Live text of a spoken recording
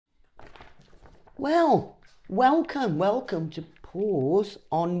Well, welcome to Paws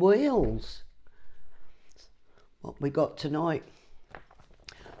on Wheels. What we got tonight?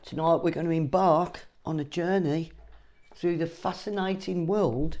 Tonight we're going to embark on a journey through the fascinating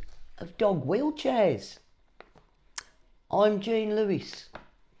world of dog wheelchairs. I'm Jean Lewis,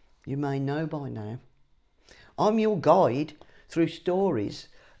 you may know by now. I'm your guide through stories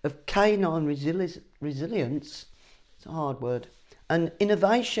of canine resilience, it's a hard word, and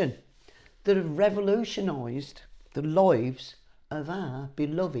innovation that have revolutionised the lives of our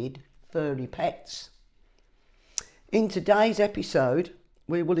beloved furry pets. In today's episode,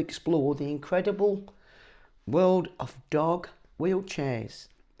 we will explore the incredible world of dog wheelchairs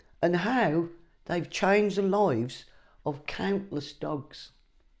and how they've changed the lives of countless dogs.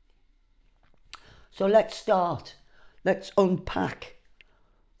 So let's start. Let's unpack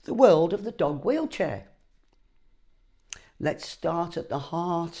the world of the dog wheelchair. Let's start at the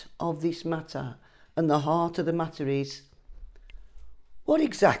heart of this matter, and the heart of the matter is, what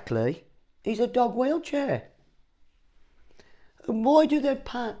exactly is a dog wheelchair? And why do they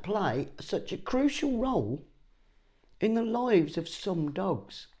play such a crucial role in the lives of some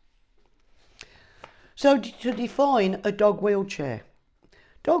dogs? So to define a dog wheelchair,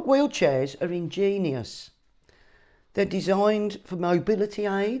 dog wheelchairs are ingenious. They're designed for mobility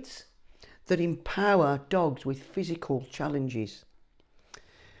aids that empower dogs with physical challenges,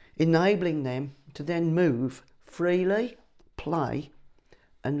 enabling them to then move freely, play,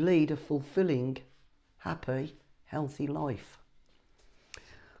 and lead a fulfilling, happy, healthy life.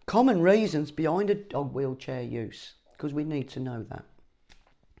 Common reasons behind a dog wheelchair use, because we need to know that.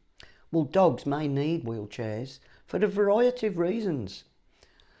 Well, dogs may need wheelchairs for a variety of reasons,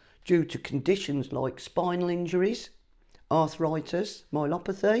 due to conditions like spinal injuries, arthritis,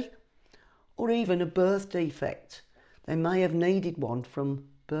 myelopathy, or even a birth defect. They may have needed one from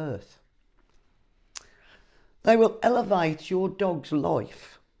birth. They will elevate your dog's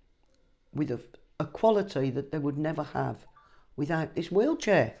life with a quality that they would never have without this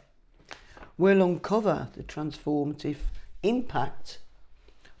wheelchair. We'll uncover the transformative impact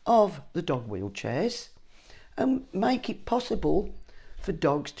of the dog wheelchairs and make it possible for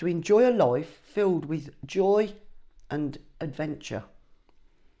dogs to enjoy a life filled with joy and adventure.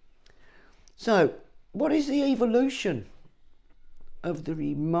 So, what is the evolution of the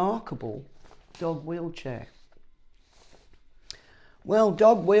remarkable dog wheelchair? Well,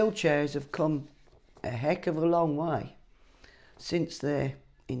 dog wheelchairs have come a heck of a long way since their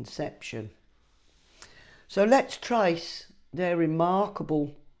inception. So let's trace their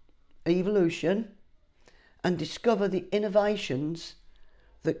remarkable evolution and discover the innovations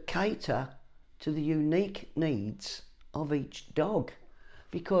that cater to the unique needs of each dog,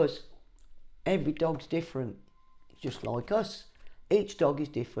 because every dog's different, just like us. Each dog is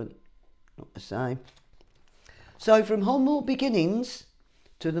different, not the same. So from humble beginnings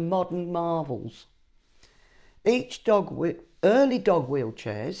to the modern marvels, early dog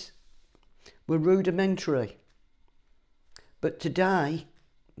wheelchairs were rudimentary, but today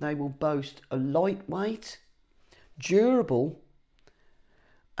they will boast a lightweight, durable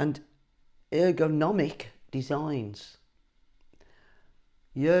and ergonomic designs.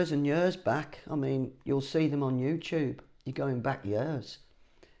 Years and years back, I mean, you'll see them on YouTube, you're going back years.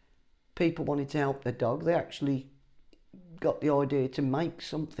 People wanted to help their dog. They actually got the idea to make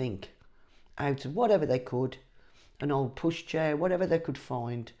something out of whatever they could, an old pushchair, whatever they could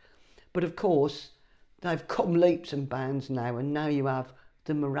find. But of course, they've come leaps and bounds now, and now you have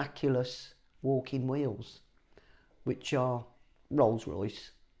the miraculous walking wheels, which are Rolls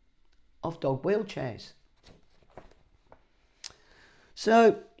Royce of dog wheelchairs.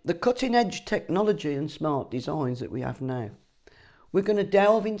 So the cutting edge technology and smart designs that we have now, we're going to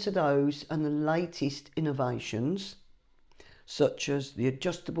delve into those and the latest innovations, such as the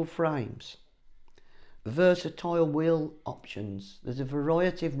adjustable frames, versatile wheel options. There's a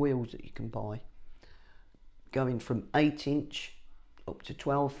variety of wheels that you can buy, going from 8-inch up to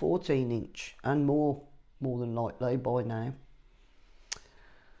 12, 14-inch and more than likely by now.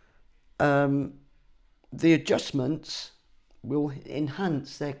 The adjustments will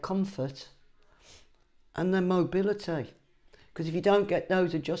enhance their comfort and their mobility, because if you don't get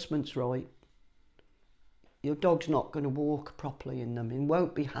those adjustments right, your dog's not going to walk properly in them and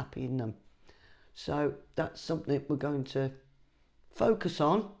won't be happy in them. So that's something that we're going to focus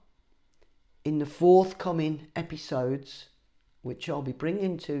on in the forthcoming episodes, which I'll be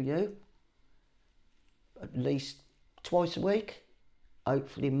bringing to you at least twice a week,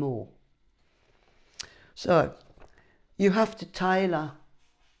 hopefully more. So you have to tailor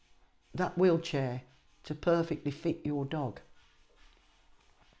that wheelchair to perfectly fit your dog.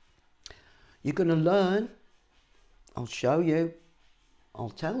 You're going to learn, I'll show you, I'll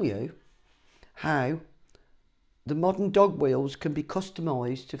tell you how the modern dog wheels can be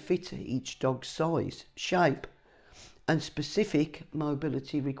customised to fit each dog's size, shape and specific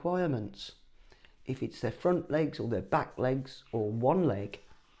mobility requirements. If it's their front legs or their back legs or one leg,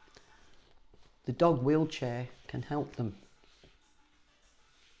 the dog wheelchair can help them.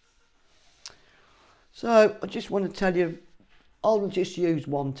 So I just want to tell you, I'll just use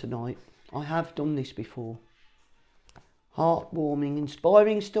one tonight. I have done this before. Heartwarming,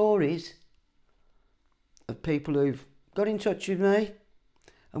 inspiring stories of people who've got in touch with me,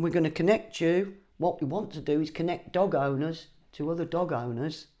 and we're going to connect you. What we want to do is connect dog owners to other dog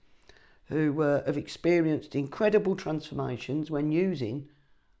owners who have experienced incredible transformations when using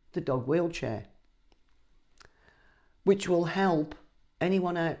the dog wheelchair, which will help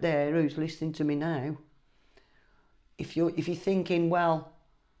anyone out there who's listening to me now. If you're thinking, well,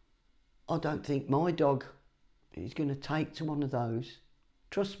 I don't think my dog is going to take to one of those,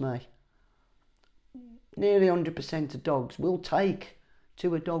 trust me, nearly 100% of dogs will take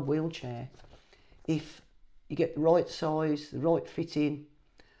to a dog wheelchair if you get the right size, the right fitting,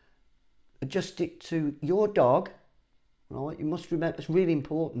 adjust it to your dog, right? You must remember, it's really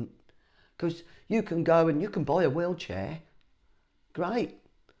important, because you can go and you can buy a wheelchair, great,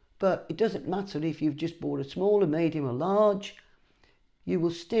 but it doesn't matter if you've just bought a small, a medium, or large, you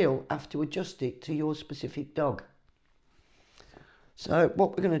will still have to adjust it to your specific dog. So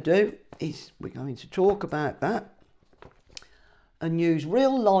what we're going to do is we're going to talk about that and use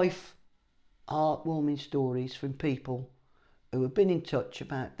real life heartwarming stories from people who have been in touch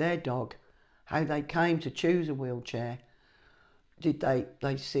about their dog, how they came to choose a wheelchair. Did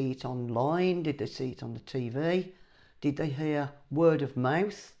they see it online? Did they see it on the TV? Did they hear word of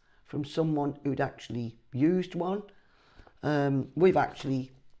mouth from someone who'd actually used one? We've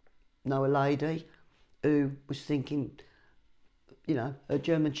actually know a lady who was thinking, you know, her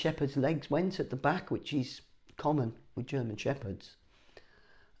German Shepherd's legs went at the back, which is common with German Shepherds.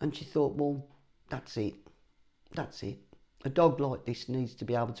 And she thought, well, that's it. That's it. A dog like this needs to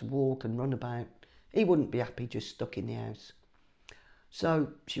be able to walk and run about. He wouldn't be happy just stuck in the house. So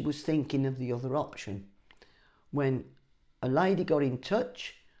she was thinking of the other option when a lady got in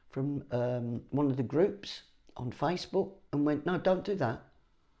touch from one of the groups on Facebook and went, no, don't do that.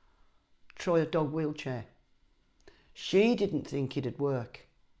 Try a dog wheelchair. She didn't think it'd work.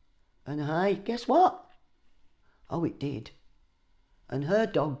 And hey, guess what? Oh, it did. And her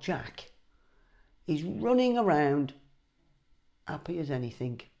dog, Jack, is running around happy as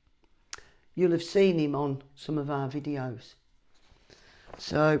anything. You'll have seen him on some of our videos.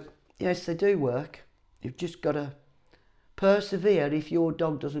 So, yes, they do work. You've just got to persevere. If your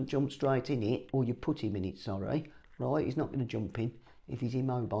dog doesn't jump straight in it, or you put him in it, sorry, right, he's not going to jump in if he's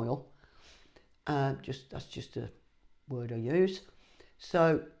immobile. That's just a word I use.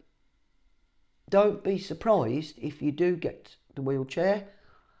 So don't be surprised if you do get the wheelchair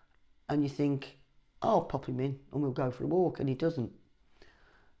and you think, I'll pop him in and we'll go for a walk, and he doesn't.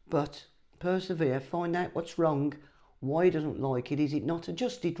 But persevere, find out what's wrong, why he doesn't like it. Is it not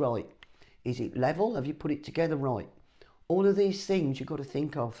adjusted right? Is it level? Have you put it together right? All of these things you've got to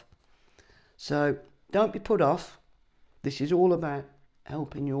think of. So don't be put off. This is all about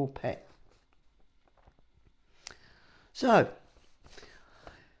helping your pet. So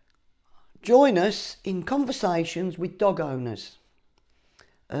join us in conversations with dog owners.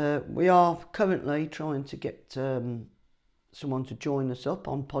 We are currently trying to get someone to join us up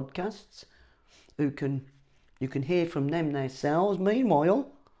on podcasts who you can hear from them themselves. Meanwhile,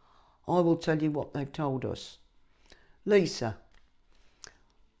 I will tell you what they've told us. Lisa,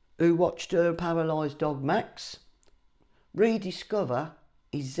 who watched her paralysed dog Max rediscover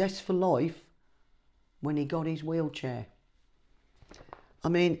his zest for life when he got his wheelchair. I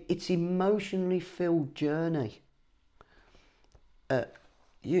mean, it's an emotionally filled journey.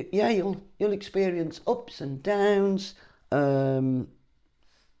 You'll experience ups and downs, and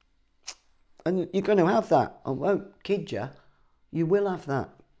you're going to have that. I won't kid you. You will have that.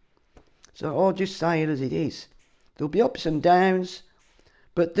 So I'll just say it as it is. There'll be ups and downs,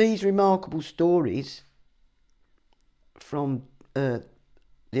 but these remarkable stories from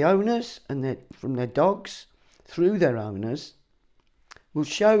the owners and from their dogs through their owners will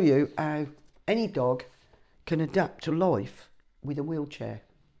show you how any dog can adapt to life with a wheelchair.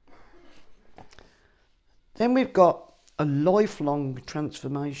 Then we've got a lifelong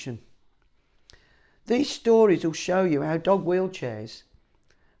transformation. These stories will show you how dog wheelchairs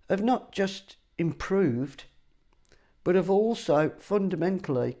have not just improved, but have also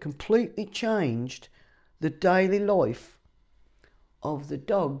fundamentally, completely changed the daily life of the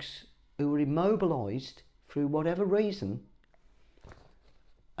dogs who were immobilised through whatever reason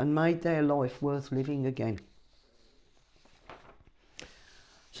and made their life worth living again.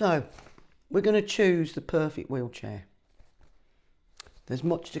 So, we're going to choose the perfect wheelchair. There's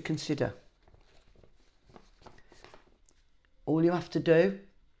much to consider. All you have to do,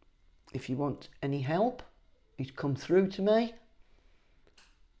 if you want any help, is come through to me.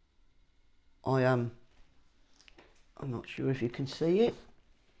 I'm not sure if you can see it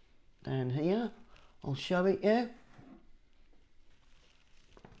down here. I'll show it you.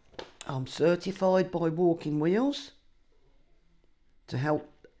 I'm certified by Walking Wheels to help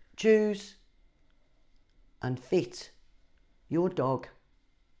choose and fit your dog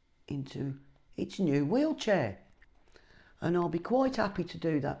into its new wheelchair. And I'll be quite happy to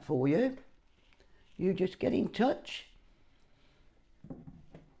do that for you. You just get in touch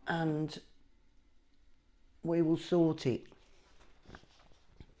and we will sort it.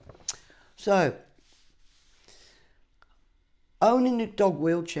 So, owning a dog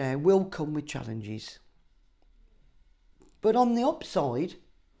wheelchair will come with challenges. But on the upside,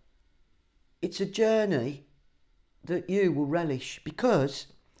 it's a journey that you will relish because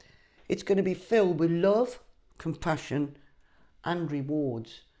it's going to be filled with love, compassion and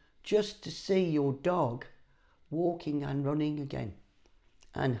rewards just to see your dog walking and running again.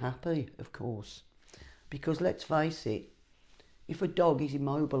 And happy, of course. Because let's face it, if a dog is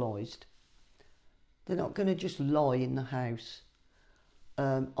immobilised, they're not going to just lie in the house.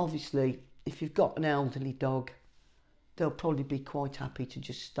 Obviously, if you've got an elderly dog, they'll probably be quite happy to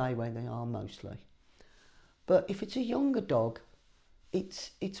just stay where they are mostly. But if it's a younger dog,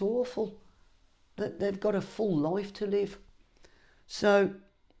 it's awful that they've got a full life to live. So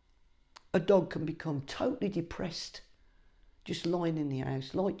a dog can become totally depressed just lying in the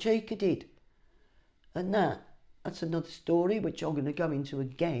house like Chica did. And that's another story which I'm going to go into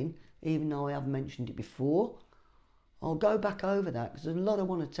again, even though I have mentioned it before. I'll go back over that because there's a lot I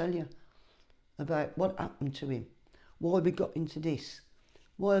want to tell you about what happened to him, why we got into this,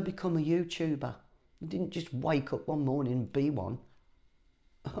 why I become a YouTuber. I didn't just wake up one morning and be one.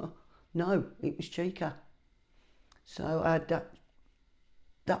 No, it was Chica. So I had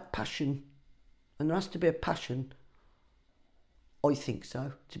that passion, and there has to be a passion, I think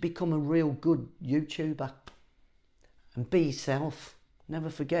so, to become a real good YouTuber. And be yourself. Never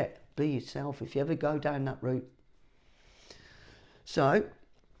forget, be yourself if you ever go down that route. So,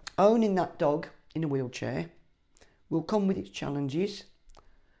 owning that dog in a wheelchair will come with its challenges.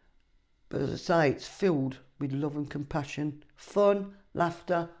 But as I say, it's filled with love and compassion, fun,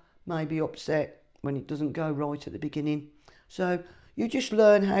 laughter, maybe upset when it doesn't go right at the beginning. So you just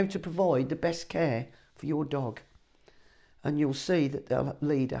learn how to provide the best care for your dog and you'll see that they'll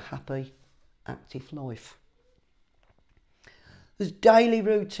lead a happy, active life. There's daily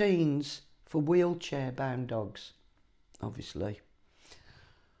routines for wheelchair-bound dogs, obviously.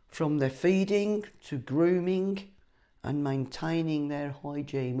 From their feeding to grooming and maintaining their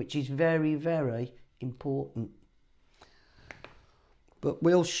hygiene, which is very, very important. But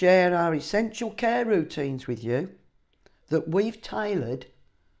we'll share our essential care routines with you that we've tailored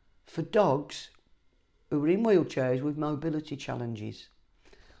for dogs who are in wheelchairs with mobility challenges.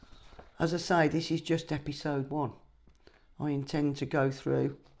 As I say, this is just episode 1. I intend to go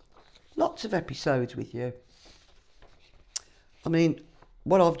through lots of episodes with you. I mean,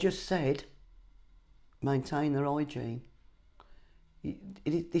 what I've just said, maintain their hygiene.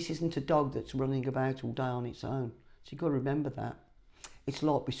 This isn't a dog that's running about all day on its own. So you've got to remember that. It's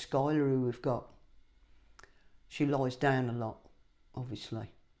like with Skylar, who we've got. She lies down a lot,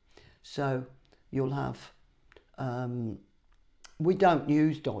 obviously. So you'll have, we don't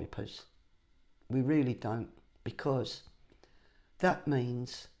use diapers. We really don't, because that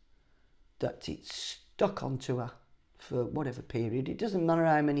means that it's stuck onto her for whatever period. It doesn't matter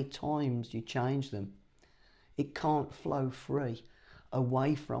how many times you change them. It can't flow free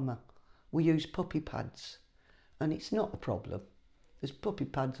away from her. We use puppy pads and it's not a problem. There's puppy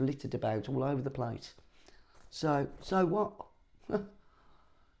pads littered about all over the place. So what?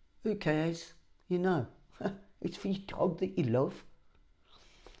 Who cares? You know, it's for your dog that you love.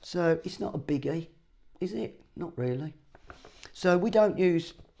 So it's not a biggie, is it? Not really. So we don't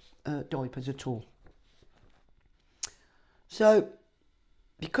use diapers at all. So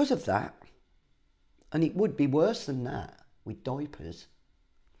because of that, and it would be worse than that with diapers,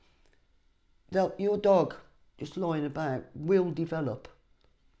 your dog just lying about will develop.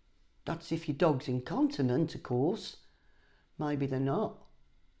 That's if your dog's incontinent, of course. Maybe they're not,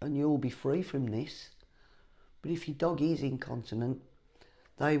 and you'll be free from this. But if your dog is incontinent,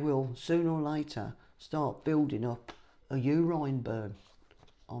 they will sooner or later start building up a urine burn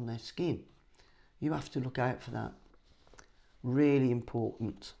on their skin. You have to look out for that. Really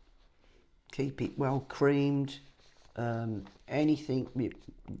important. Keep it well creamed. Anything,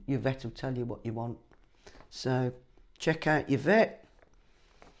 your vet will tell you what you want. So check out your vet.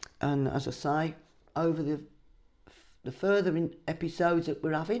 And as I say, over the further episodes that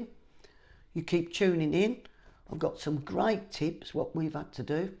we're having, you keep tuning in. I've got some great tips what we've had to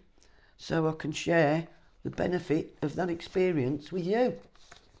do, so I can share the benefit of that experience with you.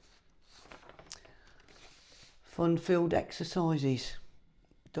 Fun-filled exercises.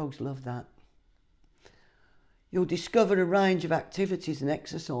 Dogs love that. You'll discover a range of activities and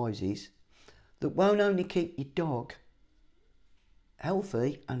exercises that won't only keep your dog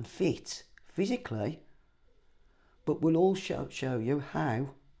healthy and fit physically, but will also show you how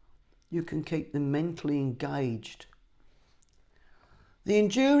you can keep them mentally engaged. The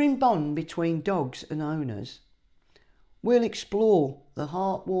enduring bond between dogs and owners will explore the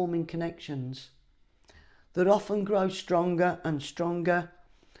heartwarming connections that often grow stronger and stronger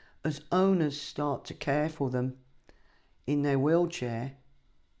as owners start to care for them in their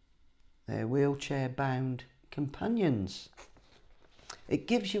wheelchair-bound companions. It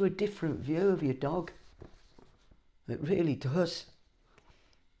gives you a different view of your dog. It really does.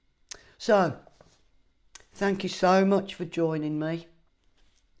 So, thank you so much for joining me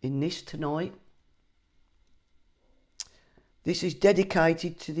in this tonight. This is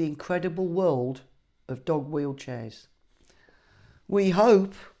dedicated to the incredible world of dog wheelchairs. We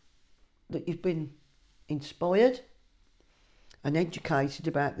hope that you've been inspired and educated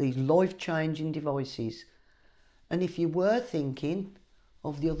about these life-changing devices. And if you were thinking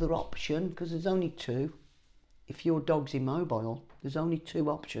of the other option, because there's only two, if your dog's immobile, there's only two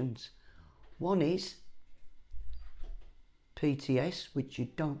options. One is PTS, which you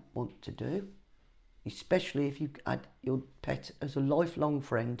don't want to do, especially if you had your pet as a lifelong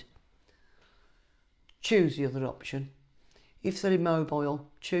friend. Choose the other option. If they're immobile,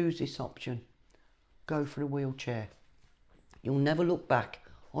 choose this option. Go for a wheelchair. You'll never look back.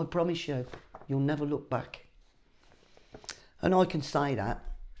 I promise you, you'll never look back. And I can say that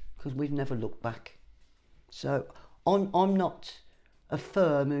because we've never looked back. So I'm not a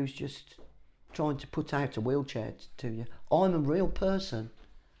firm who's just trying to put out a wheelchair to you. I'm a real person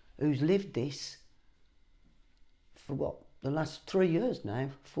who's lived this for what, the last 3 years now,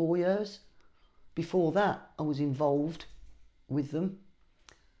 4 years. Before that, I was involved with them.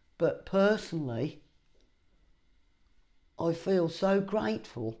 But personally, I feel so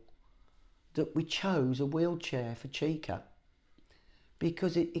grateful that we chose a wheelchair for Chica,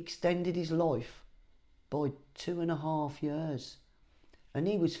 because it extended his life by 2.5 years. And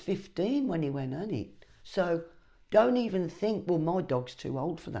he was 15 when he went on it. So don't even think, well, my dog's too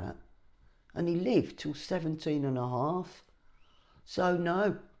old for that. And he lived till 17.5. So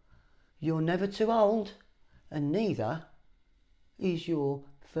no, you're never too old, and neither is your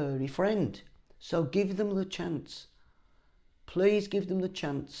furry friend. So give them the chance. Please give them the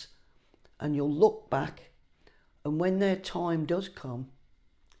chance, and you'll look back, and when their time does come,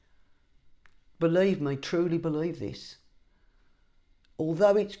 believe me, truly believe this,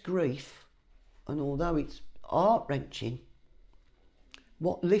 although it's grief and although it's heart-wrenching,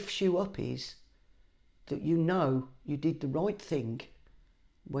 what lifts you up is that you know you did the right thing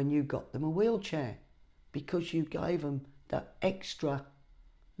when you got them a wheelchair, because you gave them that extra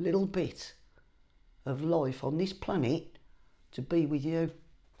little bit of life on this planet to be with you.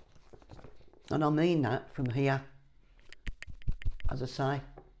 And I mean that from here. As I say,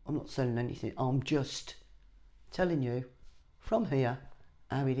 I'm not selling anything. I'm just telling you from here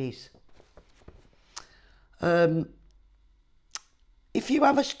how it is. If you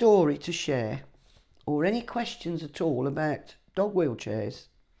have a story to share or any questions at all about dog wheelchairs,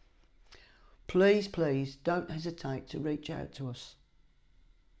 please don't hesitate to reach out to us.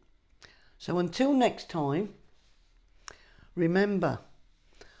 So until next time, remember,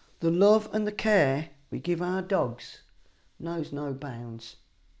 the love and the care we give our dogs knows no bounds.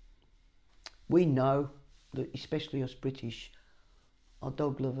 We know that, especially us British, are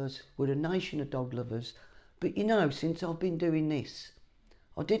dog lovers. We're a nation of dog lovers. But you know, since I've been doing this,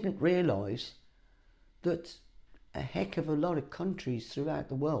 I didn't realise that a heck of a lot of countries throughout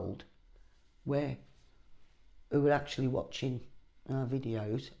the world who are actually watching our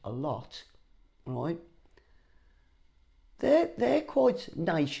videos a lot, right? They're quite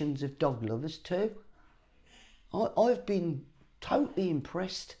nations of dog lovers too. I've been totally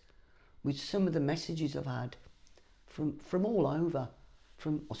impressed with some of the messages I've had from all over,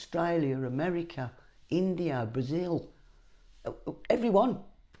 from Australia, America, India, Brazil, everyone,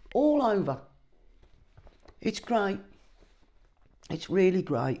 all over. It's great. It's really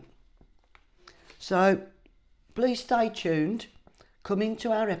great. So please stay tuned. Come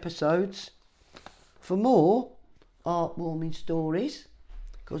into our episodes for more heartwarming stories,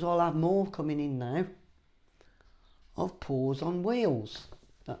 because I'll have more coming in now of Paws on Wheels.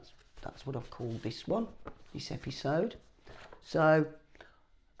 That's what I've called this one, this episode. So,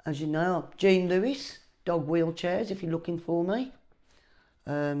 as you know, Jean Lewis, Dog Wheelchairs, if you're looking for me.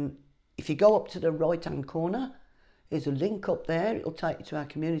 If you go up to the right hand corner, there's a link up there. It'll take you to our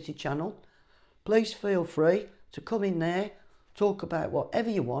community channel. Please feel free to come in there, talk about whatever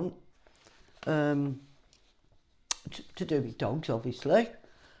you want, to do with dogs, obviously.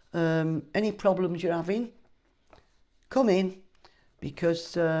 Any problems you're having, come in,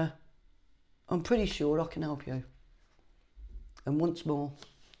 because I'm pretty sure I can help you. And once more,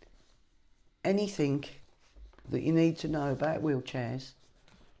 anything that you need to know about wheelchairs,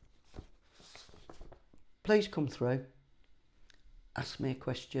 please come through, ask me a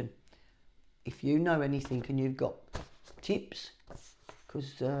question. If you know anything and you've got tips,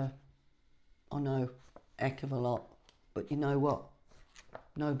 because I know a heck of a lot, but you know what?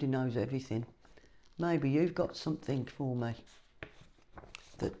 Nobody knows everything. Maybe you've got something for me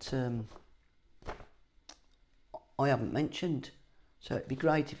that I haven't mentioned, so it'd be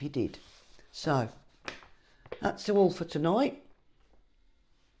great if you did. So that's all for tonight.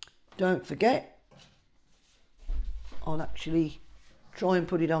 Don't forget, I'll actually try and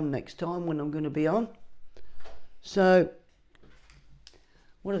put it on next time when I'm going to be on. So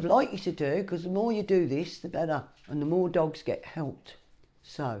what I'd like you to do, because the more you do this, the better, and the more dogs get helped.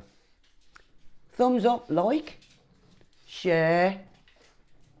 So thumbs up, like, share.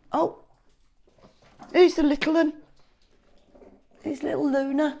 Oh, here's the little one. Here's little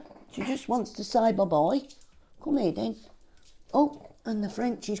Luna. She just wants to say bye-bye. Come here then. Oh, and the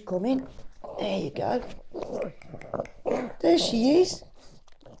French is coming. There you go. There she is.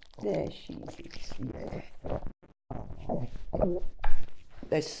 There she is. Yeah.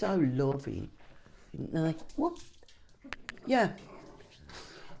 They're so loving, aren't they? What? Yeah.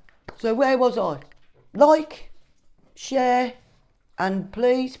 So where was I? Like, share, and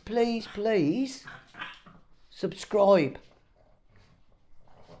please, please, please subscribe.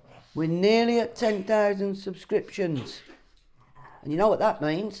 We're nearly at 10,000 subscriptions. And you know what that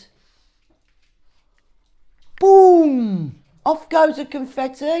means? Boom! Off goes the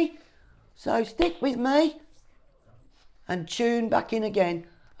confetti. So stick with me and tune back in again.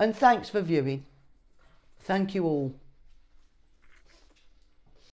 And thanks for viewing. Thank you all.